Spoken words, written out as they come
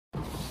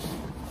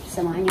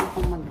Samahan niyo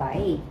akong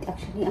mag-bike.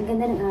 Actually, ang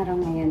ganda ng araw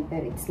ngayon,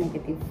 pero it's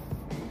negative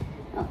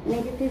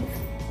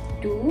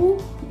 2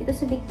 dito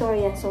sa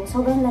Victoria. So,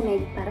 sobrang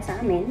lamig para sa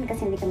amin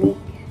kasi hindi kami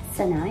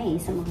sanay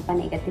sa mga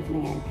pa-negative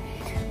na yan.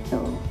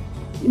 So,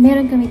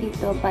 meron kami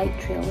dito bike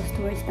trails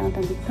towards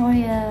downtown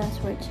Victoria,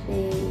 Swartz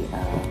Bay,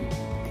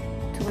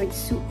 towards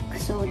Souk.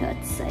 So,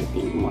 that's, I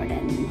think, more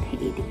than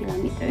 80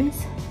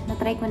 kilometers.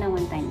 Na-try ko na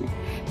one time.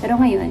 Pero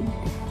ngayon,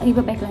 ang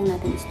ibabike lang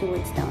natin is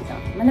towards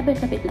downtown.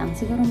 Malapit-lapit lang.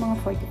 Siguro mga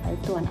 45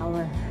 to 1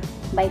 hour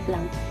bike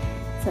lang.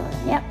 So,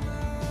 yeah.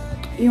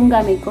 Yung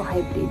gamit ko,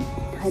 hybrid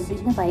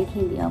na bike.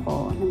 Hindi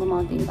ako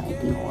nag-mountain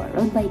biking or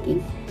road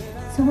biking.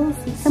 So, we'll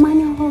see.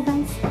 Samahan niyo ako,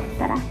 guys.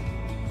 Tara!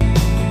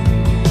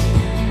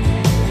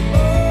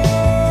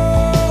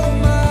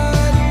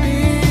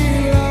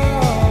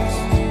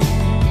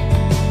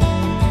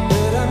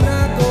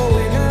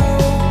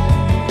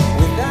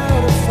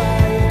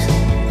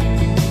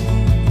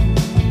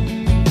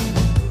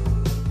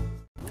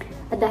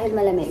 Dahil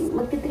malamig,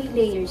 magti-3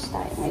 layers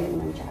tayo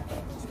ngayon ng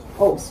jacket.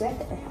 Oh,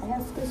 sweater. I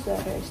have 2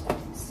 sweaters.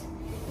 Tapos,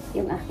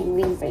 yung aking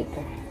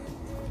windbreaker.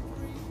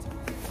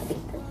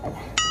 Dito pala.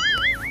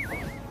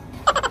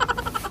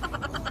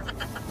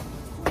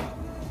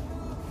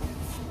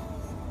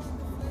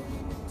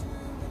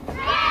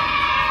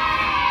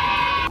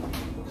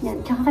 Yan.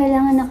 Tsaka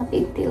kailangan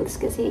naka-pigtails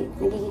kasi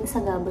nagiging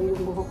sagabal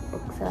yung buhok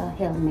pag sa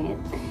helmet.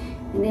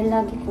 And then,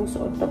 lagi kong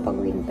suot to pag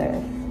winter.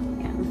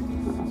 Yan.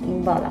 Ang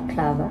aking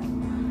balaclava.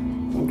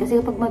 Yan.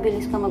 Kasi kapag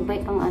mabilis ka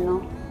mag-bike ang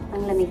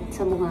lamig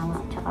sa bunganga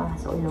tsaka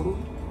sa ulong,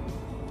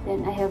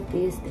 then I have to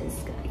use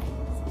this guy.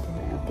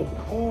 I'll take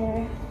the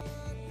air.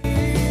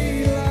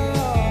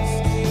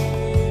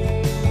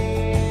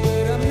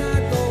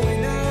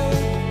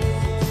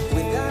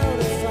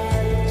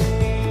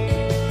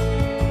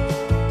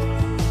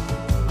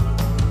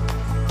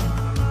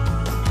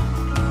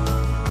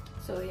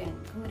 So yan,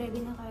 kung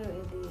ready na kayo,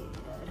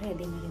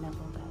 ready na rin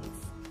ako,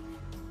 guys.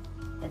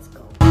 Let's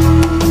go.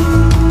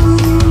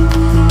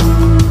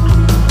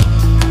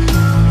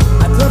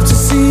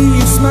 See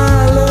you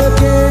smile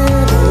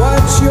again,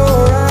 watch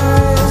your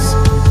eyes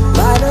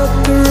light up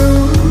the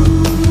room.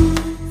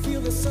 Feel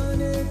the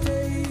sunny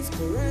days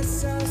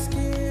caress our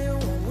skin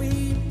when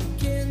we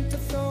begin to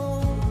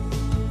thaw.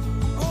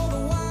 All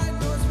the white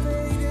noise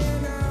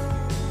fading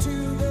out to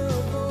the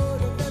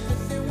void of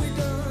everything we've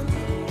done.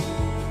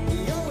 We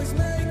always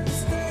make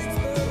mistakes,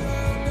 but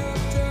round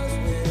up just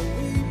where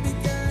we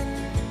began.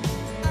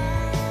 I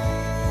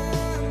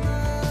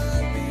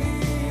might be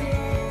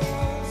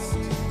lost.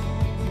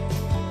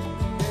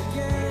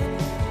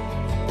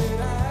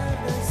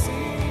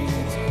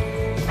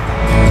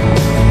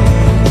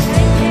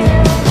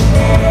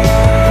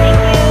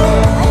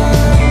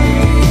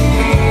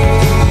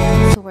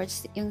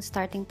 Towards yung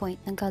starting point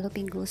ng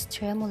Galloping Goose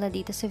Trail mula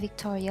dito sa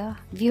Victoria.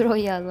 View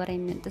Royale, what I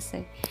meant to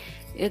say.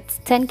 It's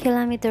 10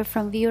 km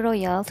from View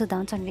Royale to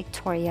downtown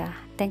Victoria.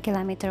 10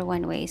 km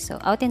one way.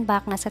 So, out and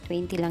back, nasa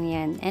 20 lang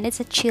yan. And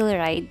it's a chill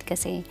ride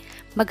kasi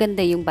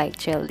maganda yung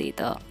bike trail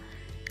dito.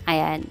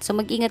 Ayan. So,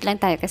 mag-ingat lang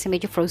tayo kasi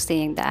medyo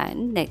frosty yung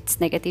daan. It's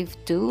negative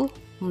 2.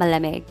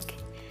 Malamig.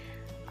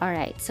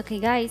 Alright. So,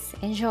 okay guys.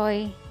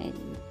 Enjoy. And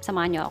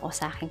samahan nyo ako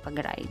sa aking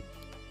pag-ride.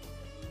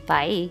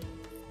 Bye!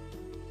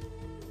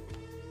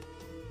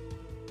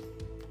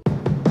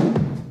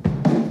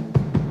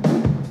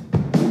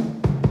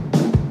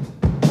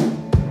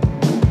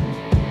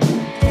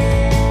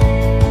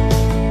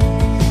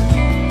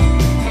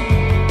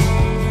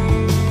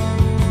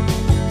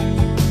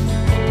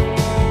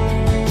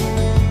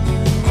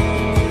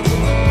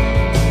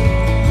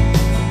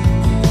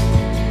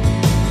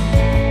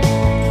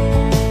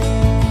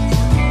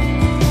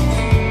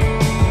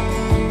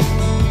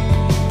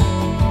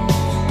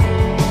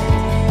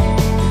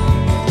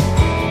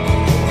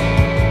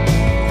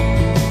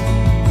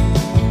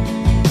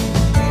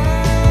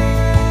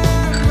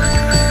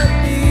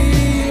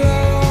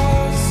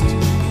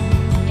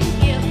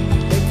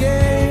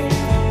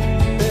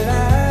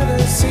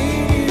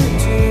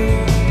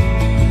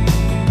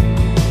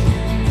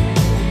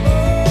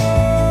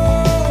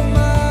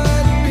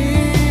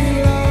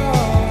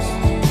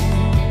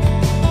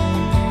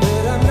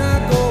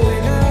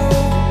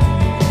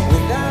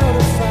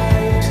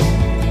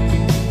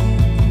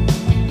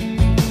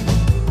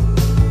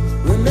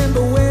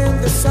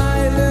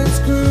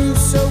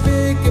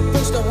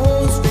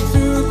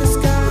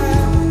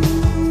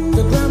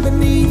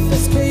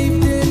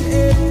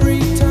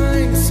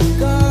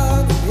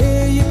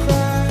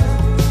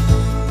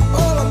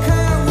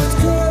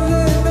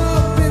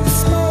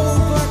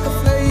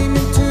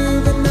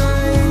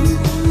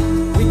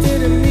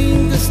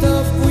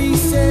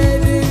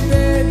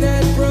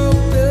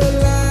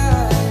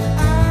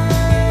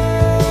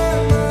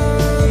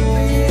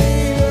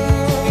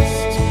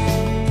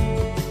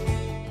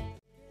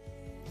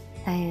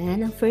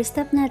 First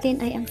stop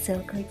natin ay ang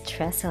Silk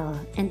Trestle.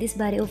 And this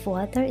body of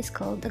water is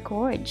called the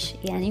Gorge.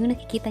 Yan, yung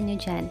nakikita nyo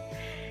dyan.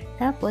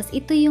 Tapos,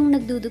 ito yung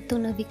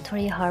nagdudugtong ng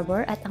Victoria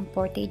Harbor at ang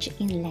Portage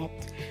Inlet.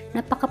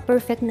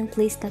 Napaka-perfect ng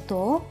place na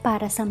to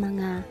para sa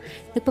mga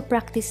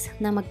nagpa-practice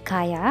na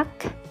mag-kayak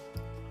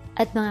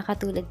at mga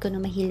katulad ko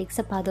na mahilig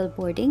sa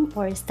paddleboarding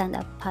or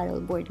stand-up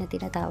paddleboard na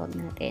tinatawag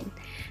natin.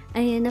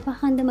 Ayan,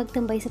 napakaganda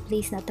magtambay sa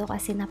place na to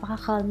kasi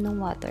napaka-calm ng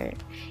water.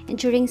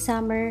 And during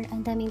summer,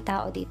 ang daming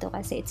tao dito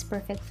kasi it's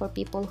perfect for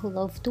people who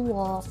love to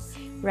walk,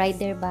 ride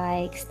their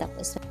bikes,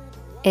 tapos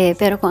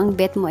pero kung ang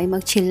bet mo ay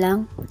mag-chill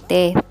lang,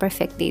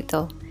 perfect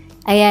dito.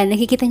 Ayan,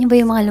 nakikita niyo ba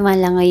yung mga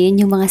lumalang ngayon,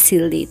 yung mga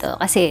seal dito?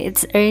 Kasi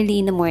it's early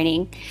in the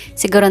morning.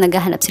 Siguro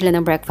naghahanap sila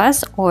ng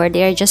breakfast or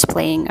they are just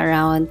playing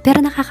around.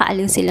 Pero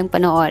nakakaaliw silang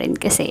panoorin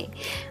kasi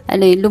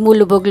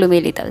lumulubog,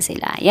 lumilitaw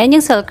sila. Yan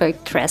yung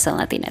Selkirk Trestle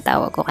na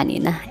tinatawag ko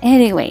kanina.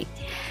 Anyway,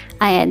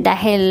 ayan,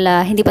 dahil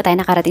hindi pa tayo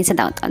nakarating sa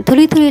downtown,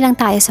 tuloy-tuloy lang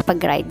tayo sa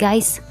pag-ride.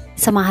 Guys,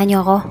 samahan niyo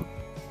ako.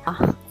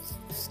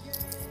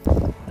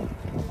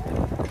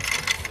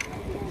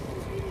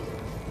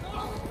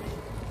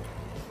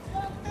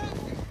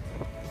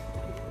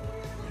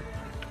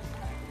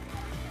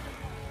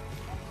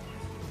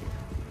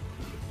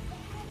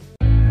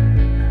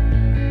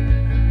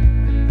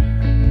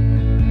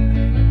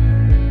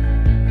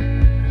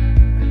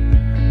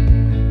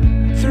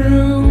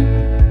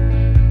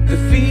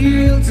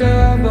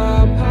 Of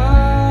our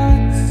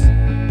paths,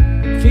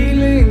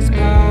 feelings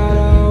part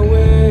our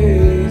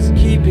ways,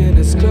 keeping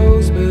us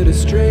close but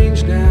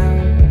estranged now.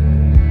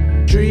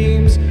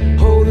 Dreams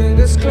holding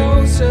us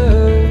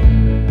closer,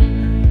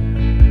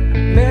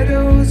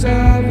 meadows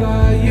of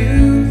our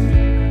youth,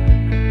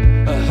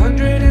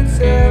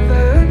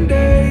 107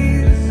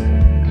 days,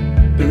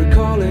 but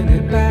recalling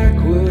it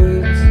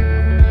backwards.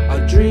 Our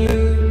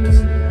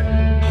dreams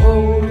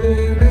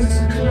holding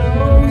us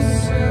closer.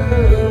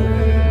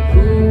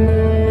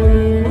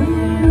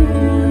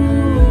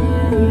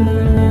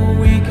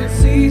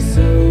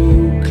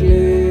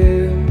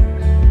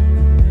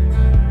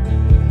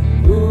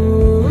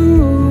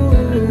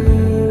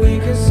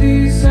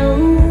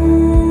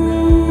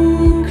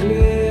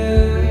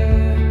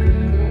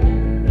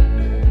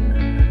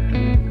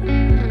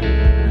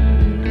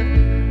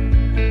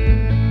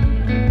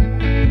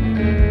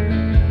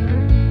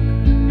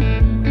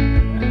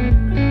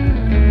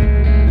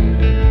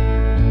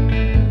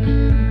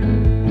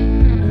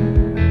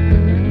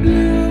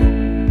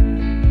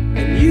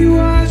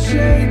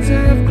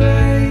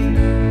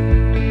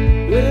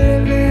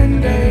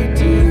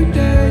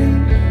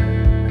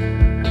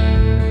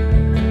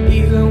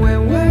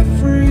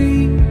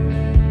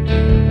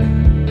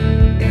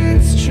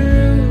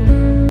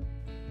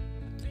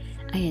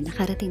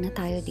 Nakarating na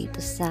tayo dito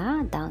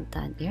sa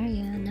downtown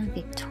area ng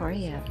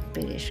Victoria,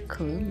 British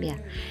Columbia.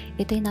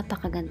 Ito ay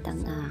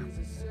napakagandang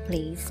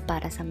place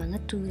para sa mga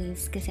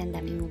tourists kasi ang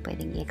dami mo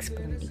pwedeng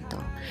i-explore dito.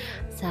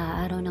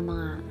 Sa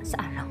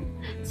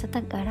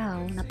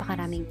tag-araw,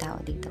 napakaraming tao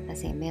dito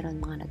kasi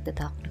meron mga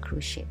nagdadock na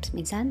cruise ships.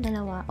 Minsan 2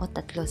 o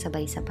 3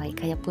 sabay-sabay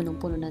kaya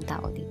punong-puno ng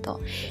tao dito.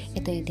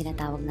 Ito yung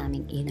tinatawag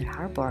naming Inner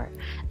Harbor.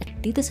 At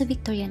dito sa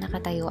Victoria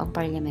nakatayo ang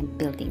Parliament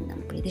Building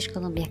ng British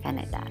Columbia,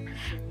 Canada.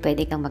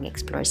 Pwede kang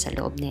mag-explore sa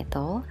loob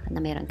nito na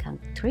meron kang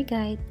tour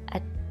guide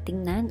at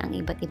tingnan ang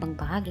iba't ibang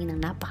bahagi ng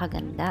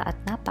napakaganda at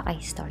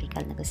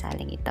napaka-historical na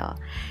gusaling ito.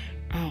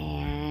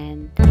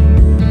 And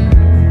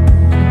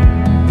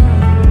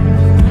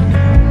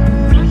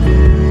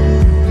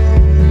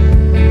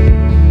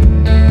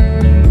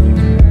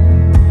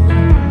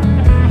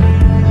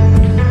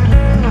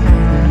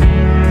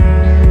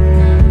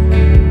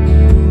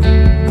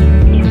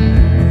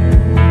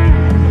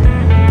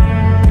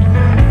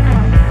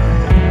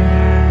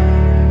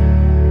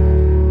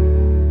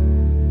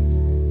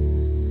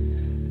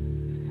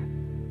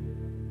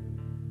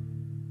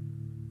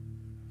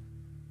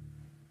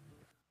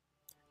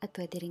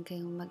pwede rin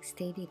kayong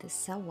magstay dito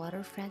sa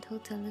waterfront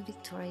hotel ng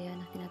Victoria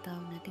na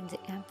tinatawag natin The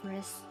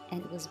Empress,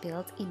 and it was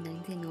built in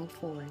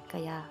 1904.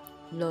 Kaya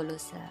lolo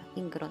sa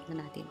ingront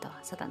na natin to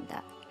sa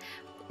tanda.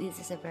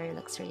 This is a very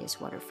luxurious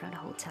waterfront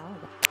hotel.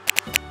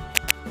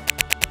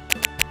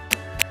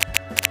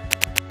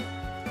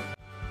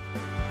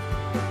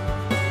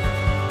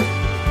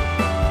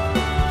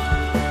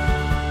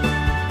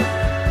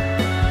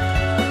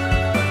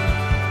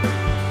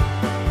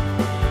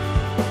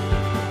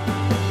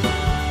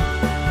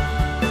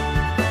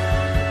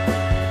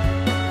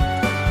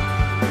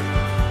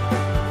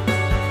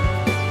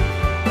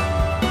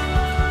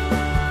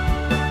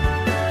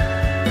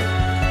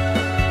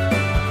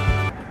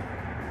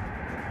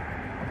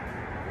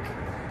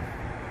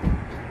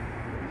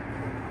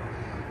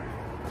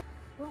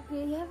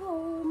 Okay,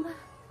 home.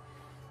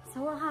 Sa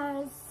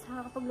wakas,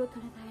 makakapagluto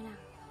na tayo na.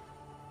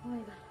 Oh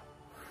my God.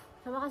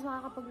 Sa wakas,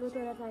 makakapagluto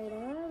na tayo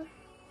na.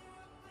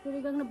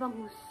 Sinigang na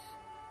bangus.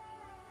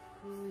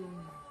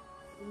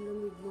 Ang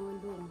lamig mga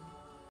doon.